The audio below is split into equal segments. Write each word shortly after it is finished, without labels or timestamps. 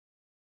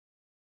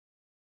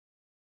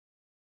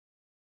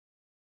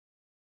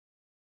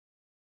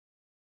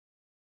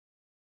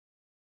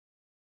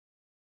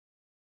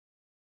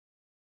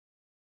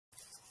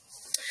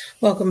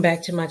Welcome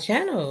back to my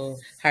channel.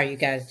 How are you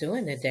guys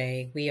doing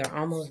today? We are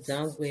almost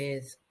done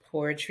with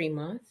Poetry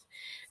Month.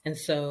 And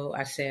so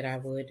I said I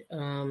would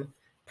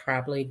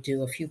probably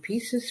do a few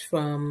pieces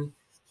from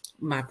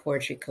my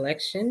poetry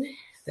collection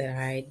that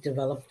I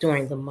developed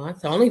during the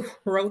month. I only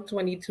wrote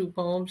 22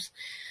 poems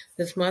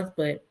this month,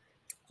 but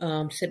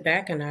sit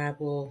back and I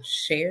will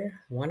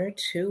share one or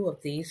two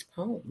of these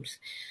poems.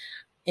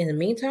 In the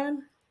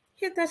meantime,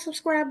 hit that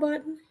subscribe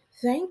button.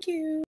 Thank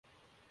you.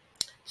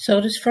 So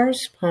this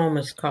first poem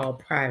is called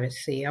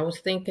Privacy. I was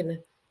thinking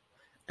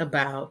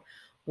about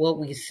what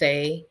we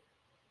say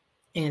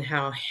and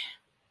how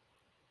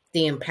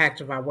the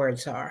impact of our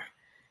words are.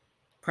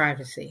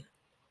 Privacy.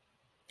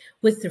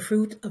 With the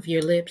fruit of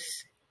your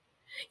lips,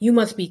 you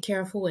must be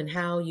careful in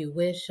how you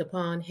wish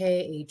upon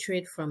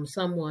hatred from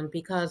someone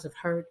because of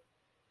hurt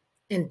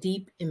and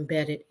deep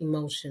embedded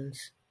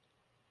emotions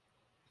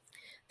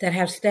that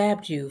have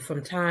stabbed you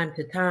from time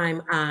to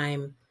time.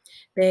 I'm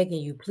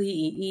begging you,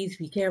 please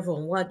be careful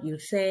on what you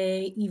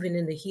say, even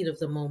in the heat of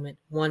the moment.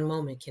 One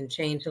moment can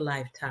change a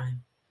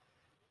lifetime.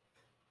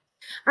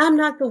 I'm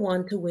not the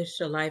one to wish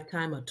a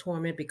lifetime of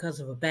torment because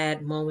of a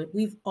bad moment.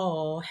 We've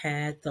all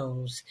had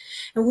those,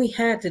 and we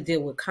had to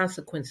deal with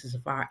consequences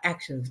of our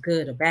actions,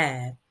 good or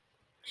bad.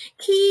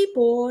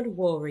 Keyboard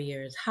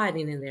warriors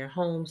hiding in their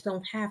homes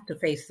don't have to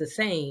face the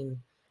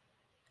same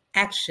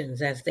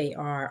actions as they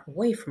are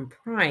away from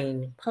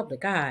prying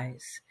public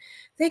eyes.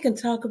 They can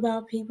talk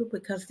about people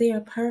because they are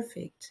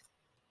perfect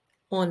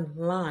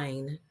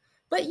online,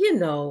 but in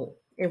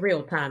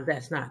real time,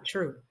 that's not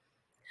true.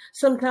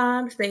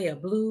 Sometimes they are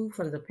blue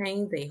from the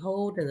pain they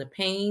hold, and the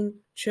pain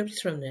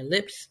trips from their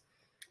lips,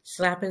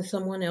 slapping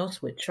someone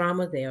else with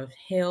trauma they have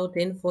held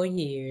in for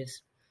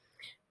years.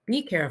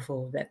 Be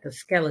careful that the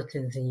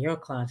skeletons in your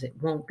closet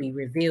won't be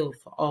revealed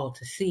for all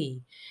to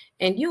see,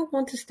 and you'll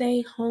want to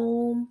stay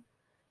home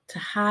to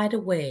hide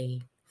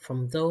away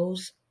from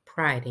those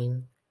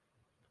prying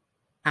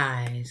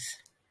eyes.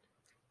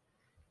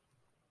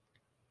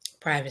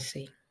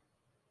 Privacy.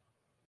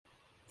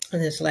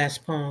 And this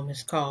last poem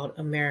is called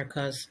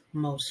America's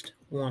Most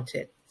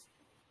Wanted.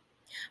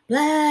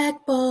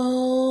 Black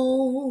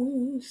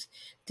bones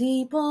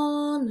deep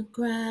on the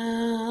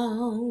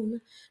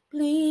ground,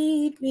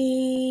 bleed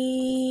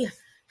me,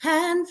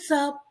 hands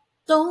up,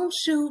 don't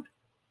shoot,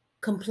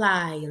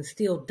 comply and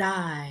still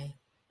die.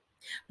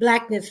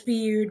 Blackness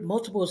feared,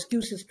 multiple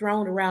excuses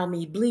thrown around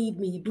me, bleed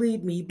me,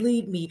 bleed me,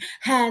 bleed me,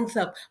 hands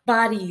up,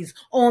 bodies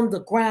on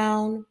the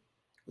ground.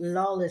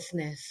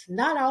 Lawlessness,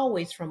 not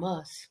always from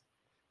us,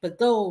 but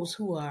those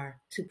who are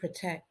to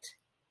protect.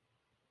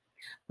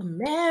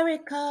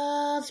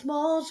 America's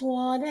most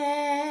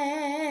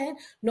wanted.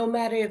 No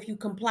matter if you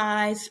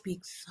comply,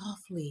 speak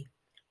softly.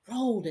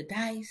 Roll the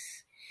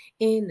dice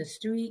in the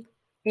street,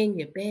 in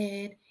your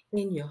bed,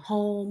 in your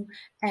home,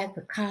 at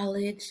the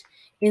college,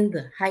 in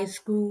the high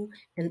school,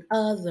 and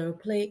other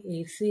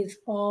places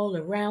all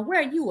around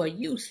where you are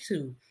used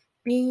to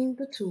being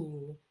the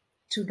tool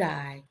to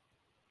die.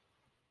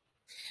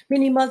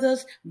 Many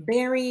mothers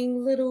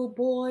burying little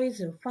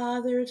boys and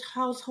fathers,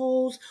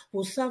 households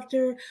will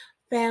suffer,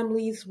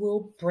 families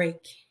will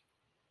break.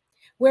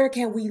 Where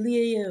can we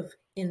live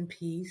in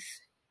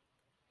peace?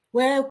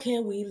 Where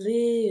can we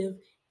live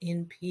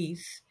in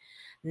peace?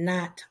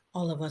 Not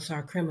all of us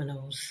are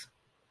criminals.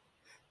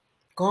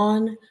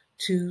 Gone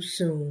too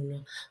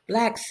soon.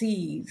 Black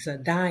seeds are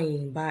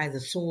dying by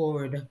the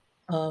sword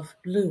of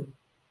blue.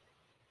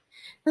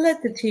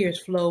 Let the tears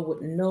flow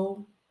with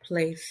no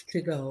place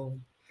to go.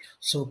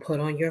 So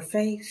put on your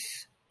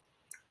face,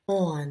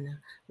 on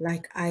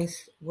like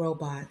ice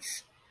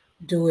robots.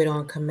 Do it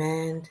on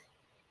command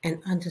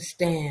and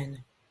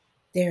understand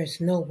there is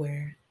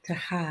nowhere to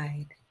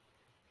hide.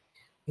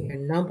 When your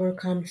number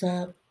comes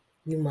up,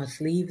 you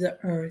must leave the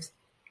earth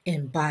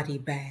in body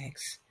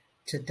bags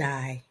to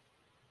die.